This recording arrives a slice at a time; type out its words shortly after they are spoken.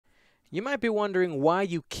You might be wondering why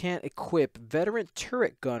you can't equip Veteran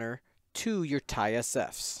Turret Gunner to your TIE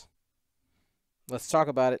SFs. Let's talk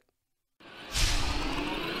about it.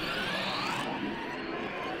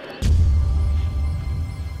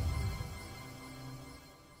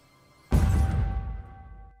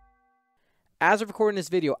 As of recording this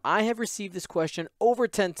video, I have received this question over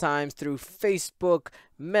 10 times through Facebook,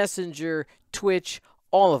 Messenger, Twitch,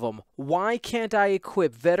 all of them. Why can't I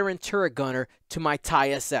equip Veteran Turret Gunner to my TIE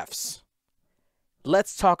SFs?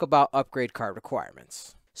 Let's talk about upgrade card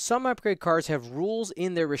requirements. Some upgrade cards have rules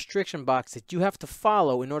in their restriction box that you have to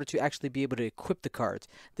follow in order to actually be able to equip the cards.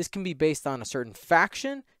 This can be based on a certain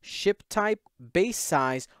faction, ship type, base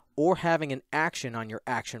size, or having an action on your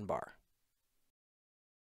action bar.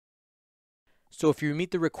 So if you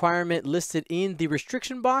meet the requirement listed in the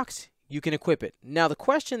restriction box, you can equip it. Now the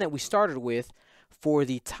question that we started with for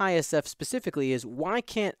the TIE SF specifically is, why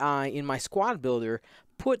can't I, in my squad builder,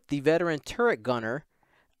 put the Veteran Turret Gunner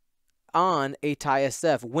on a TIE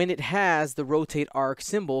SF when it has the rotate arc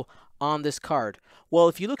symbol on this card? Well,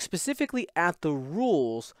 if you look specifically at the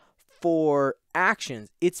rules for actions,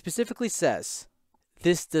 it specifically says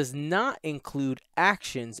this does not include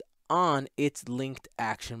actions on its linked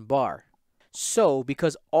action bar. So,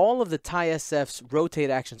 because all of the TIE SF's rotate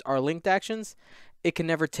actions are linked actions, it can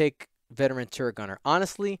never take Veteran Turret Gunner.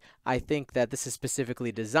 Honestly, I think that this is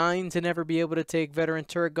specifically designed to never be able to take Veteran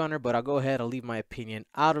Turret Gunner, but I'll go ahead, I'll leave my opinion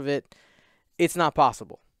out of it. It's not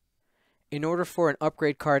possible. In order for an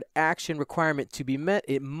upgrade card action requirement to be met,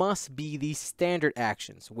 it must be the standard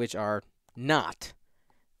actions, which are not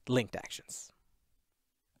linked actions.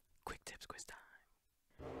 Quick tips quiz time.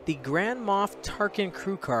 The Grand Moff Tarkin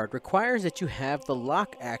crew card requires that you have the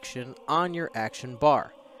lock action on your action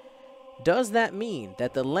bar. Does that mean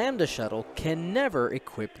that the Lambda Shuttle can never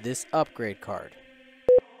equip this upgrade card?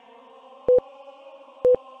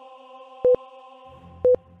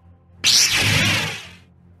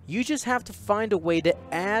 You just have to find a way to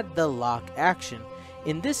add the lock action.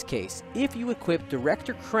 In this case, if you equip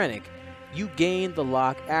Director Krennic, you gain the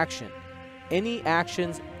lock action. Any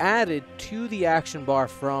actions added to the action bar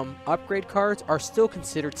from upgrade cards are still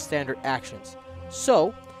considered standard actions.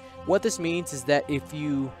 So, what this means is that if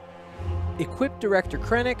you equip Director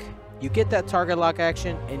Krennic, you get that target lock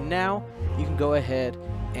action, and now you can go ahead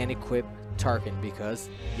and equip Tarkin because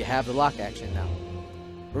you have the lock action now.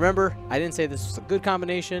 Remember, I didn't say this was a good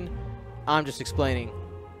combination. I'm just explaining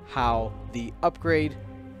how the upgrade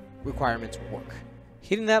requirements work.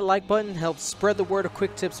 Hitting that like button helps spread the word of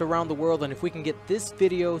quick tips around the world, and if we can get this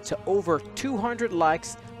video to over 200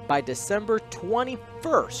 likes by December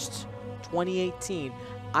 21st, 2018,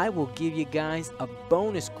 I will give you guys a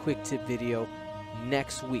bonus quick tip video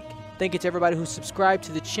next week. Thank you to everybody who subscribed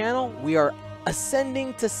to the channel. We are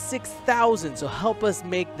ascending to 6,000, so help us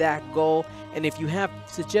make that goal. And if you have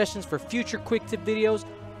suggestions for future quick tip videos,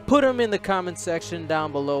 put them in the comment section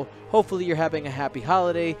down below. Hopefully you're having a happy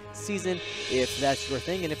holiday season if that's your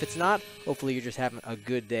thing, and if it's not, hopefully you're just having a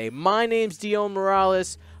good day. My name's Dion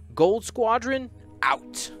Morales. Gold Squadron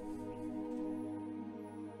out.